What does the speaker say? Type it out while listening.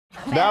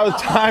Now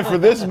it's time for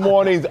this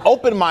morning's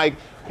open mic.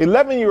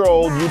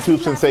 11-year-old YouTube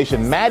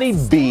sensation Maddie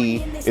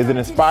B is an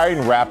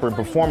inspiring rapper and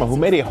performer who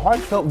made a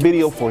heartfelt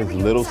video for his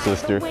little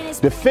sister,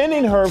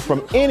 defending her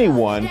from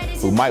anyone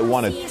who might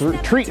want to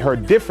treat her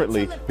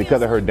differently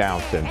because of her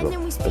Down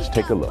syndrome. Let's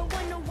take a look.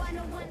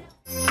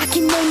 I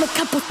can name a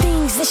couple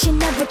things that should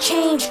never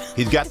change.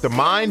 He's got the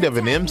mind of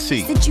an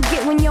MC That you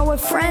get when you're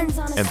with friends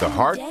and the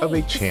heart of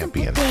a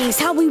champion.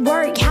 How we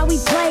work, how we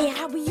play, and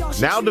how we all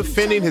Now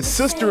defending his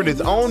sister in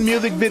his own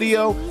music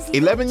video,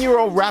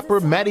 11-year-old rapper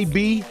Maddie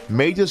B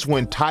may just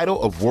win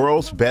title of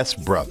World's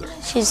Best Brother.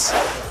 She's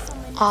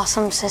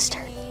awesome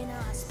sister.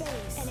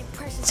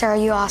 Sarah,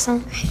 you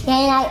awesome? Yeah,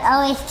 and I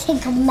always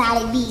think of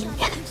Maddie B.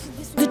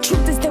 The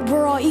truth is that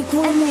we're all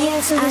equal and the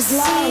answer is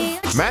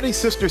love. Maddie's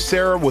sister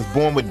Sarah was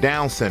born with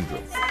Down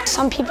syndrome.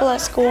 Some people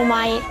at school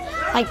might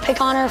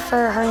pick on her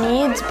for her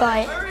needs,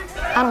 but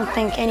I don't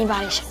think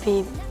anybody should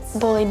be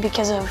bullied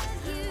because of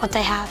what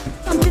they have.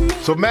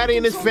 So Maddie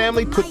and his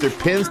family put their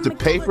pens to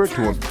paper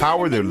to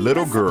empower their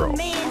little girl.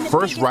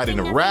 First writing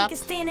a rap,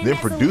 then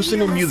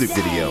producing a music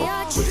video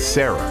with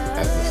Sarah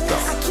as the star.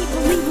 I keep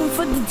believing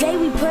for the day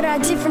we put our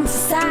differences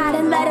aside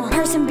and let a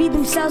person be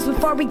themselves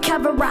before we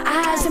cover our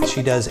eyes.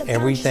 She does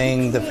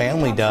everything the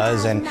family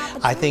does, and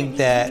I think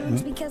that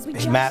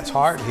Matt's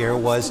heart here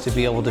was to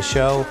be able to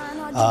show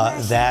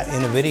that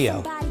in a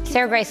video.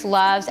 Sarah Grace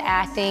loves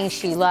acting.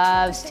 She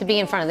loves to be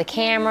in front of the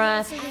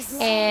camera,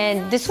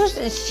 and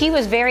she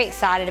was very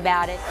excited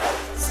about it.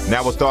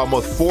 Now with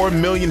almost 4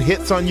 million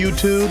hits on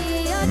YouTube,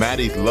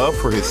 Maddie's love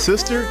for his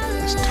sister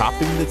is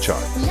topping the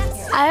charts.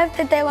 I hope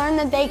that they learn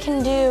that they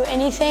can do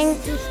anything,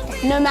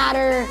 no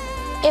matter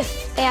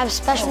if they have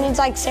special needs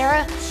like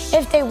Sarah.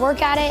 If they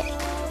work at it,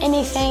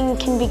 anything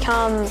can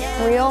become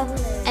real,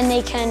 and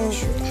they can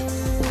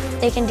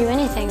do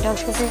anything. Don't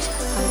you think so?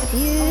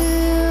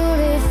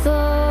 Beautiful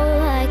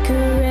like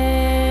a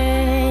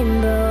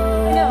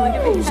rainbow.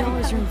 There's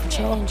always room for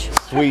change.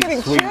 Sweet,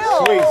 sweet,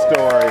 sweet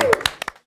story.